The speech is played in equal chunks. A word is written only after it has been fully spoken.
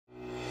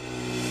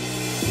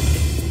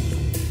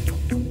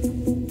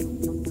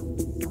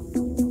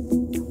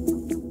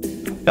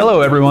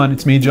Hello everyone,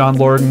 it's me, John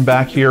Lorden,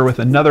 back here with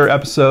another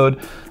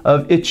episode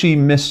of Itchy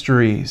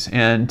Mysteries.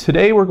 And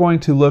today we're going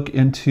to look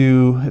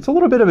into, it's a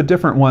little bit of a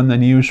different one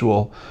than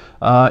usual.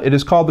 It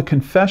is called The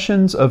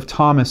Confessions of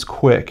Thomas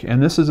Quick,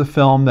 and this is a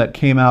film that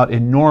came out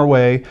in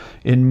Norway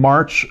in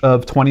March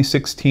of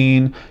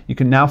 2016. You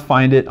can now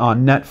find it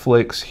on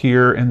Netflix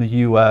here in the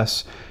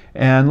US.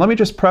 And let me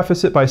just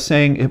preface it by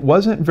saying it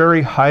wasn't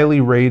very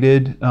highly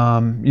rated.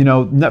 You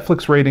know,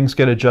 Netflix ratings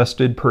get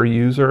adjusted per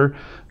user,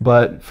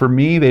 but for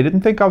me, they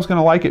didn't think I was going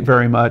to like it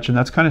very much, and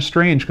that's kind of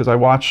strange because I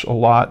watch a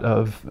lot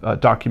of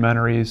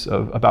documentaries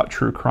about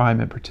true crime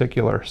in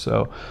particular.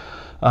 So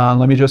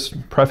let me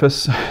just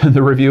preface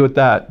the review with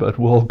that, but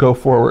we'll go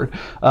forward.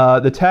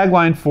 The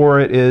tagline for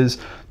it is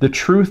 "The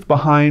Truth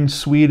Behind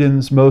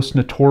Sweden's Most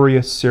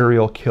Notorious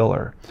Serial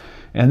Killer."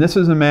 And this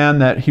is a man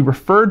that he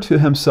referred to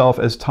himself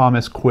as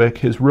Thomas Quick.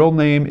 His real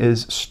name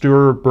is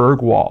Sture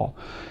Bergwall.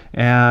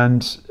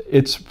 And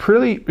it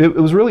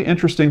was really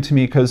interesting to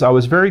me because I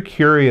was very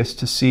curious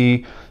to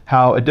see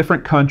how a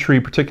different country,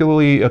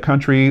 particularly a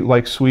country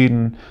like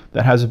Sweden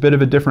that has a bit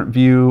of a different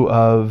view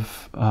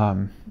of,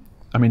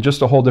 I mean,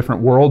 just a whole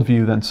different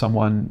worldview than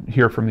someone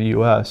here from the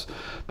US,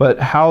 but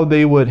how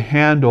they would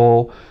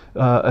handle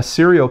a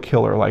serial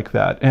killer like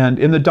that. And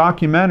in the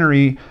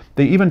documentary,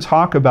 they even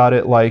talk about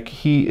it like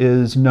he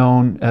is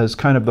known as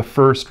kind of the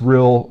first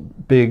real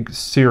big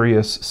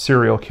serious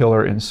serial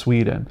killer in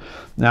Sweden.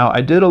 Now,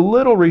 I did a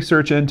little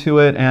research into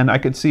it, and I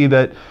could see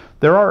that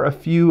there are a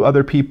few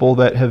other people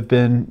that have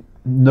been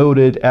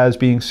noted as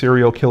being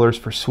serial killers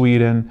for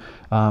Sweden.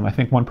 I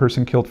think one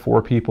person killed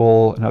 4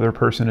 people, another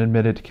person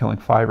admitted to killing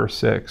 5 or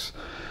 6.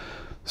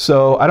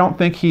 So I don't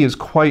think he is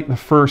quite the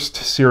first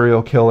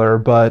serial killer,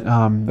 but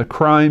the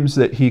crimes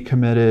that he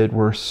committed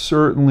were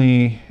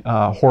certainly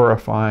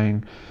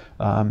horrifying.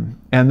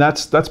 And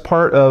that's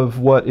part of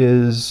what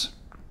is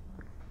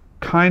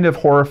kind of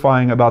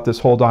horrifying about this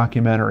whole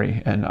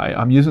documentary. And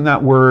I'm using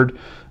that word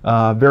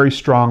very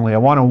strongly. I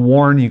want to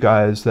warn you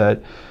guys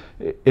that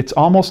it's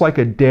almost like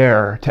a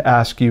dare to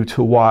ask you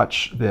to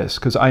watch this,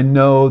 because I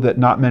know that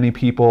not many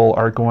people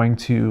are going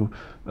to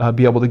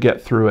be able to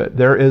get through it.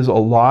 There is a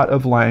lot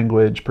of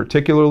language,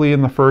 particularly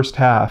in the first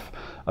half,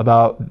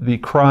 about the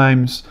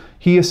crimes.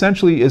 He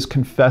essentially is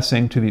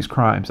confessing to these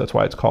crimes. That's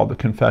why it's called The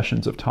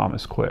Confessions of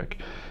Thomas Quick.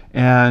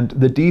 And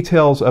the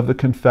details of the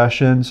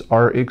confessions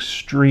are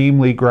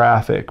extremely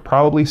graphic,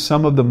 probably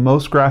some of the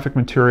most graphic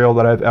material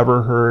that I've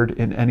ever heard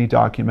in any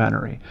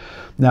documentary.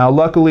 Now,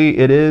 luckily,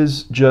 it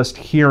is just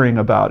hearing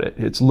about it.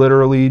 It's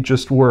literally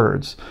just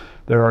words.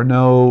 There are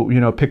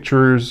no,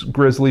 pictures,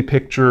 grisly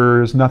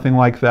pictures, nothing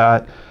like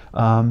that.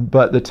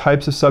 But the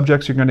types of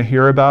subjects you're going to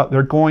hear about,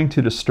 they're going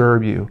to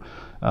disturb you.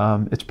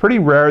 It's pretty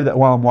rare that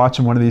while I'm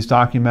watching one of these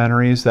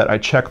documentaries that I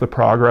check the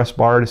progress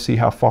bar to see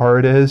how far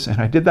it is.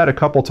 And I did that a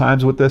couple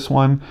times with this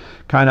one,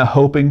 kind of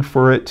hoping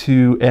for it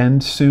to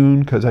end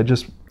soon because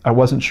I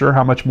wasn't sure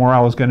how much more I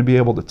was going to be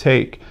able to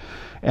take.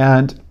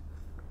 And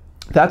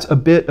that's a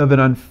bit of an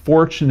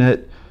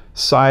unfortunate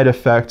side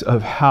effect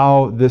of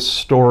how this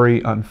story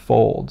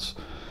unfolds.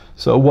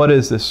 So what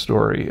is this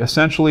story?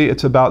 Essentially,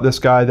 it's about this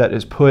guy that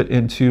is put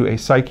into a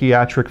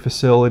psychiatric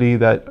facility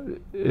that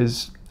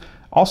is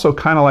also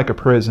kind of like a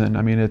prison.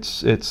 I mean,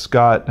 it's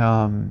got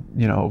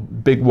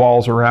big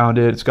walls around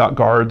it. It's got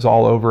guards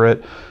all over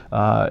it.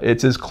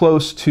 It's as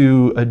close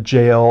to a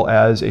jail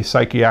as a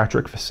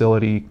psychiatric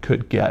facility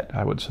could get,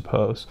 I would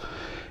suppose.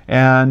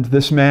 And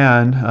this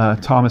man,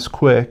 Thomas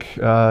Quick,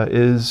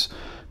 is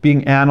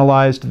being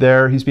analyzed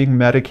there. He's being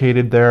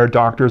medicated there.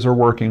 Doctors are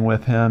working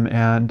with him,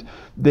 and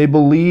they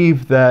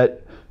believe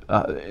that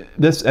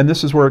this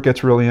is where it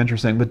gets really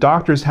interesting. The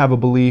doctors have a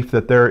belief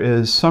that there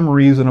is some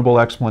reasonable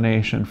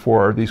explanation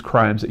for these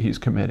crimes that he's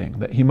committing,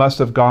 that he must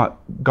have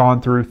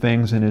gone through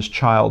things in his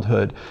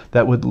childhood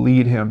that would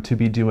lead him to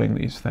be doing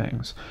these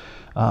things.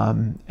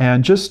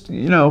 And just,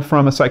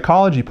 from a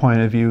psychology point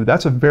of view,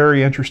 that's a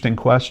very interesting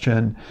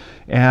question.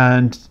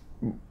 And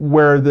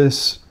where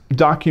this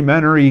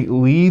documentary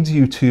leads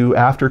you to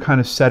after kind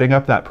of setting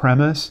up that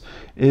premise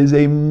is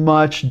a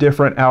much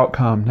different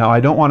outcome. Now, I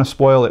don't want to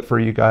spoil it for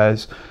you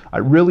guys. I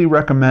really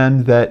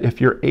recommend that if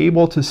you're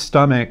able to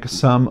stomach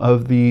some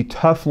of the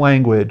tough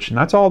language, and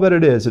that's all that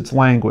it is, it's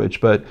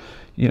language, but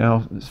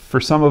for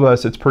some of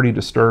us, it's pretty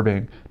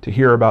disturbing to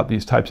hear about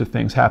these types of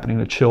things happening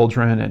to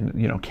children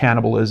and,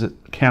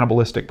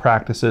 cannibalistic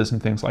practices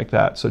and things like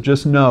that. So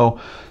just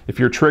know, if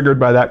you're triggered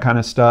by that kind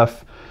of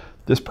stuff,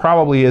 this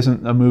probably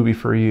isn't a movie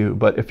for you.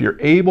 But if you're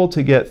able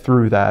to get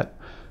through that,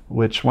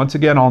 which once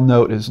again I'll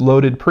note is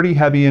loaded pretty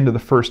heavy into the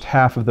first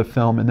half of the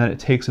film, and then it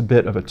takes a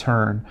bit of a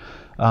turn.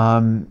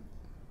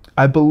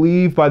 I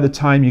believe by the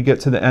time you get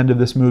to the end of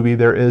this movie,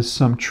 there is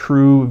some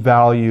true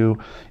value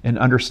in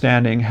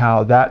understanding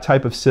how that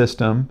type of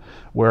system,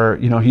 where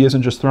he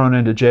isn't just thrown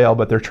into jail,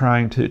 but they're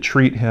trying to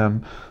treat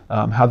him,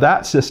 how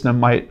that system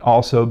might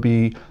also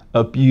be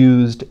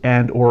abused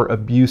and or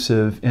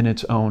abusive in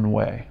its own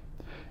way.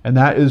 And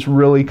that is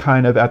really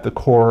kind of at the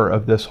core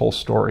of this whole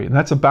story. And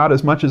that's about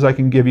as much as I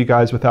can give you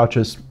guys without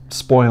just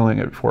spoiling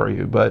it for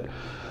you. But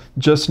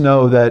just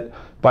know that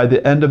by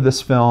the end of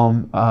this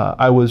film,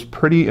 I was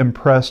pretty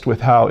impressed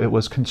with how it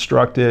was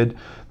constructed,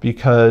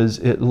 because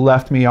it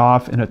left me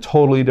off in a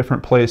totally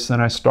different place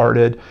than I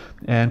started.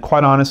 And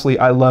quite honestly,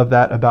 I love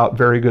that about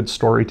very good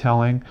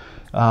storytelling.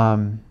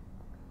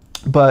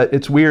 But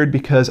it's weird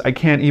because I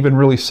can't even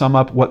really sum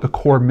up what the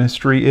core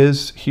mystery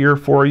is here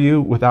for you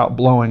without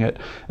blowing it.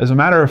 As a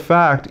matter of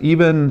fact,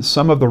 even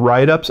some of the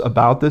write-ups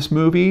about this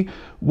movie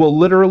will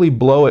literally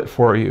blow it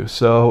for you.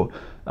 So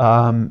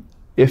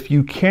if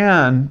you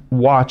can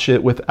watch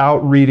it without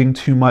reading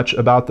too much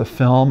about the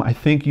film, I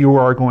think you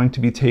are going to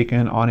be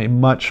taken on a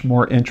much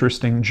more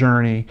interesting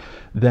journey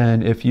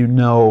than if you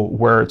know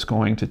where it's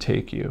going to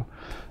take you.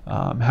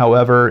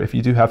 However, if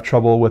you do have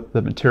trouble with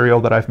the material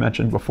that I've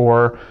mentioned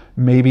before,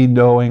 maybe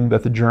knowing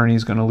that the journey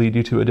is going to lead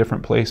you to a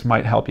different place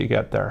might help you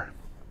get there.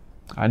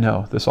 I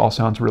know this all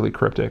sounds really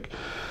cryptic,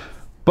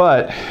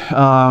 but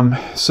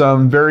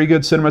some very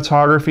good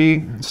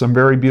cinematography, some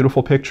very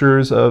beautiful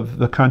pictures of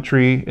the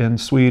country in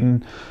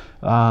Sweden,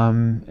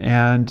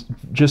 and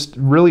just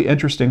really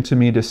interesting to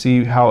me to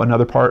see how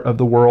another part of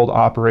the world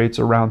operates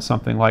around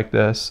something like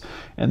this.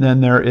 And then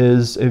there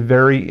is a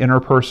very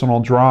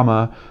interpersonal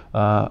drama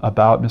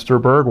about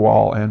Mr.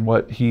 Bergwall and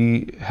what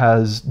he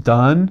has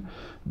done,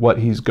 what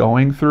he's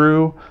going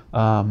through,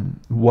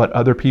 what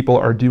other people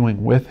are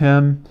doing with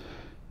him.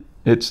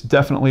 It's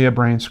definitely a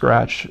brain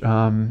scratch.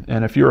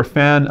 And if you're a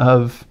fan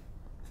of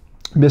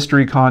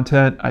mystery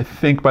content, I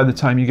think by the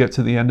time you get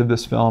to the end of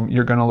this film,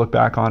 you're going to look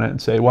back on it and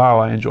say, wow,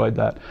 I enjoyed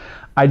that.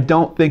 I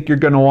don't think you're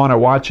going to want to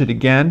watch it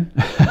again.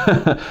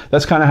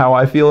 That's kind of how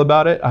I feel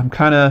about it.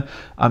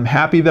 I'm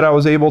happy that I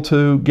was able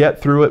to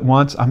get through it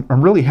once.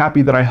 I'm really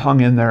happy that I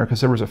hung in there, because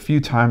there was a few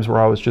times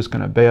where I was just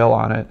going to bail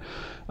on it.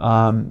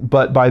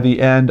 But by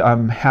the end,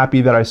 I'm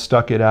happy that I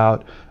stuck it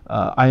out.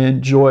 I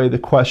enjoy the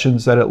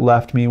questions that it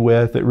left me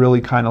with. It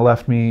really kind of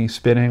left me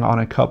spinning on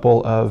a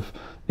couple of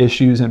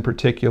issues in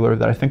particular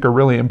that I think are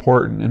really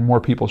important and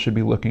more people should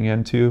be looking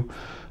into.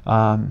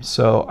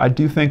 So I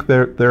do think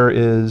there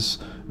is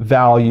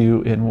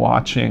value in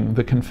watching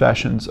The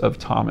Confessions of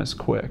Thomas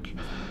Quick.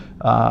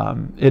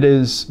 It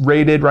is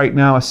rated right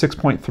now a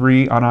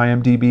 6.3 on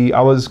IMDb.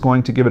 I was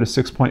going to give it a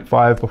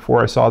 6.5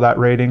 before I saw that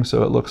rating,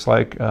 so it looks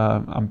like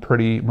I'm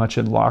pretty much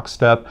in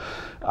lockstep.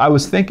 I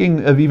was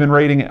thinking of even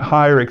rating it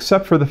higher,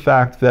 except for the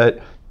fact that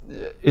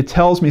it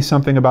tells me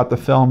something about the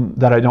film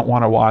that I don't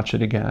want to watch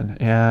it again.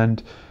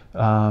 And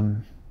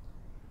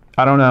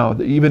I don't know,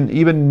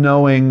 even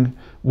knowing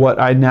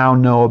what I now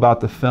know about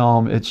the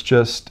film, it's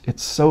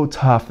so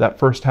tough. That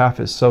first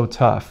half is so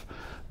tough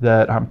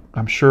that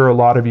I'm sure a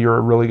lot of you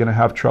are really going to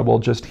have trouble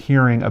just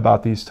hearing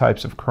about these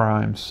types of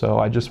crimes. So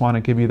I just want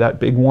to give you that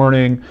big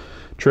warning,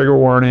 trigger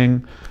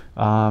warning.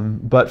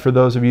 But for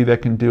those of you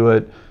that can do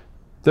it,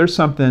 there's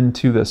something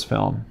to this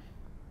film.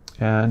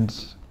 And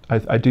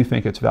I do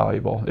think it's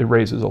valuable. It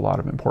raises a lot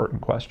of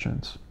important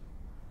questions.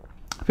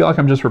 I feel like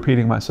I'm just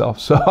repeating myself,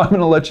 so I'm going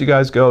to let you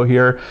guys go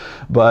here.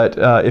 But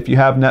if you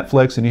have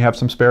Netflix and you have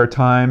some spare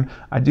time,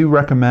 I do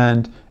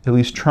recommend at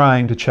least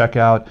trying to check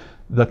out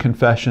The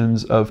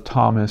Confessions of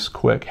Thomas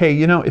Quick. Hey,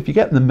 you know, if you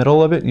get in the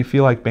middle of it and you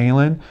feel like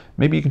bailing,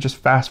 maybe you can just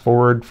fast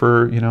forward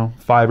for,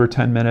 5 or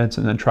 10 minutes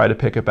and then try to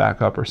pick it back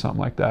up or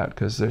something like that,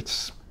 because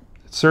it's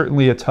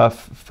certainly a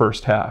tough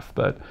first half,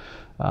 but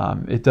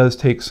it does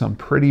take some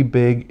pretty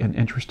big and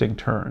interesting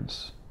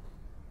turns.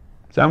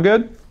 Sound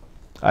good?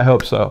 I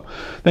hope so.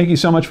 Thank you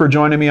so much for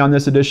joining me on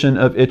this edition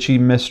of Itchy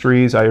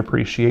Mysteries. I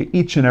appreciate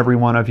each and every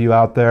one of you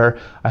out there.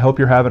 I hope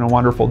you're having a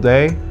wonderful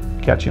day.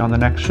 Catch you on the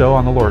next show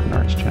on the Lord and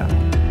Arts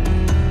channel.